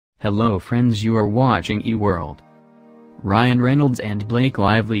Hello friends, you are watching eWorld. Ryan Reynolds and Blake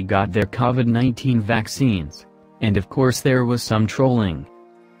Lively got their COVID-19 vaccines, and of course there was some trolling.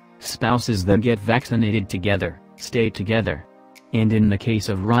 Spouses that get vaccinated together, stay together. And in the case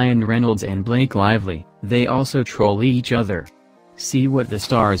of Ryan Reynolds and Blake Lively, they also troll each other. See what the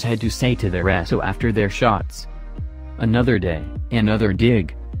stars had to say to their SO after their shots. Another day, another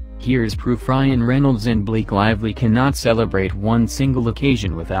dig. Here's proof Ryan Reynolds and Blake Lively cannot celebrate one single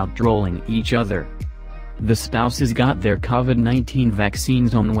occasion without trolling each other. The spouses got their COVID-19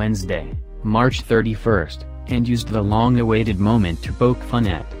 vaccines on Wednesday, March 31st, and used the long-awaited moment to poke fun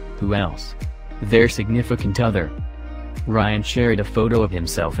at, who else? Their significant other. Ryan shared a photo of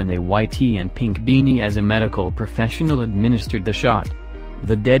himself in a white tee and pink beanie as a medical professional administered the shot.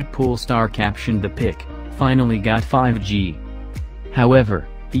 The Deadpool star captioned the pic, "Finally got 5G." However,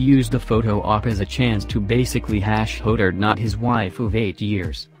 he used the photo op as a chance to basically #hotered not his wife of 8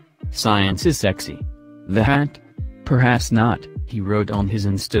 years. "Science is sexy. The hat? Perhaps not," he wrote on his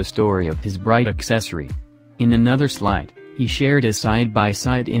Insta story of his bright accessory. In another slide, he shared a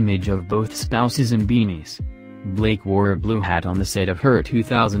side-by-side image of both spouses in beanies. Blake wore a blue hat on the set of her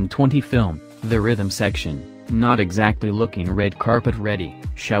 2020 film, The Rhythm Section, not exactly looking red carpet ready,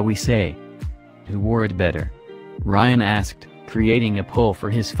 shall we say. Who wore it better? Ryan asked, creating a poll for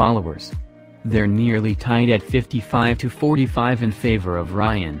his followers. They're nearly tied at 55-45 in favor of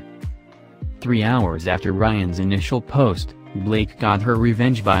Ryan. 3 hours after Ryan's initial post, Blake got her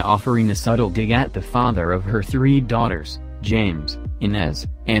revenge by offering a subtle dig at the father of her 3 daughters, James, Inez,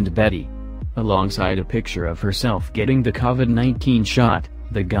 and Betty. Alongside a picture of herself getting the COVID-19 shot,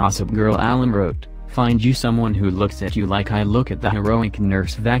 the Gossip Girl alum wrote, "Find you someone who looks at you like I look at the heroic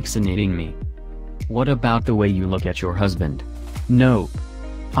nurse vaccinating me. What about the way you look at your husband? Nope."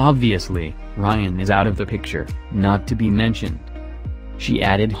 Obviously, Ryan is out of the picture, not to be mentioned. She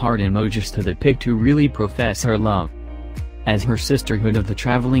added heart emojis to the pic to really profess her love. As her sisterhood of the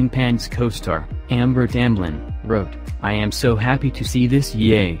Traveling Pants co-star, Amber Tamblyn, wrote, "I am so happy to see this,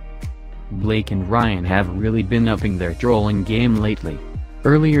 yay." Blake and Ryan have really been upping their trolling game lately.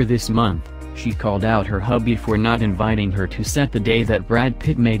 Earlier this month, she called out her hubby for not inviting her to set the day that Brad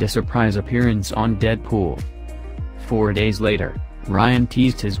Pitt made a surprise appearance on Deadpool. 4 days later, Ryan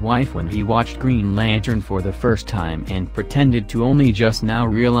teased his wife when he watched Green Lantern for the first time and pretended to only just now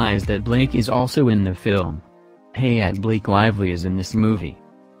realize that Blake is also in the film. "Hey, Blake Lively is in this movie,"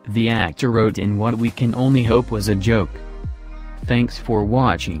 the actor wrote in what we can only hope was a joke. Thanks for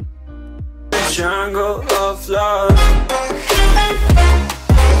watching. Jungle of love.